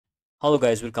Hello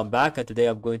guys, welcome back, and today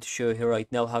I'm going to show you here right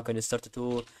now how can you start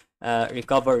to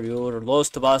recover your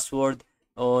lost password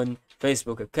on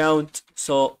Facebook account.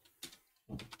 So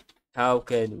how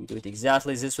can we do it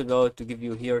exactly? This will go to give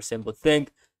you here a simple thing.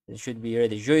 It should be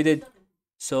already joined.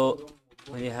 So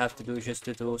what you have to do is just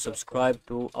to subscribe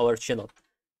to our channel,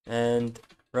 and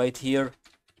right here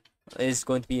is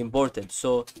going to be important.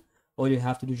 So all you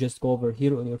have to do is just go over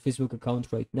here on your Facebook account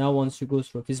right now. Once you go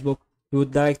through Facebook, you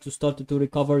would like to start to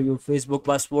recover your Facebook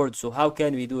password. So how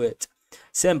can we do it?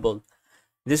 Simple.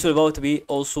 This will about to be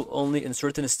also only in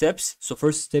certain steps. So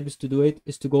first step is to do it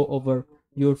is to go over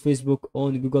your Facebook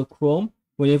on Google Chrome.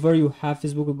 Whenever you have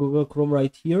Facebook or Google Chrome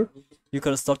right here, you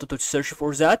can start to search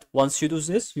for that. Once you do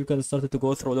this, you can start to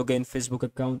go through login Facebook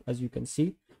account, as you can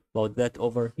see about that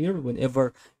over here.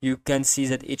 Whenever you can see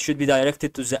that it should be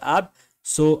directed to the app.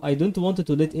 So I don't want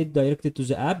to let it directed to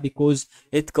the app because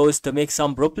it goes to make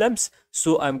some problems.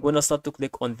 So I'm gonna start to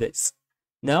click on this.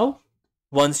 Now,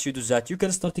 once you do that, you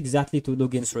can start exactly to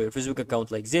log in through your Facebook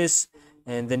account like this,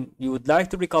 and then you would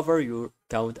like to recover your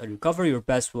account and recover your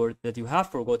password that you have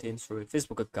forgotten through your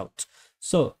Facebook account.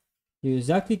 So you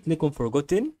exactly click on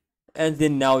forgotten, and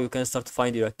then now you can start to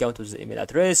find your account with the email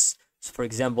address. So for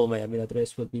example, my email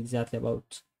address will be exactly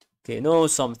about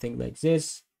something like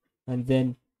this, and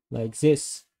then like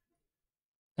this,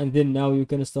 and then now you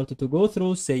can start to go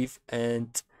through save,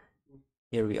 and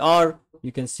here we are.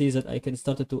 You can see that I can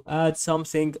start to add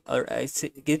something, or I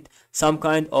get some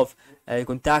kind of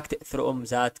contact from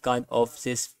that kind of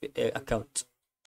this account.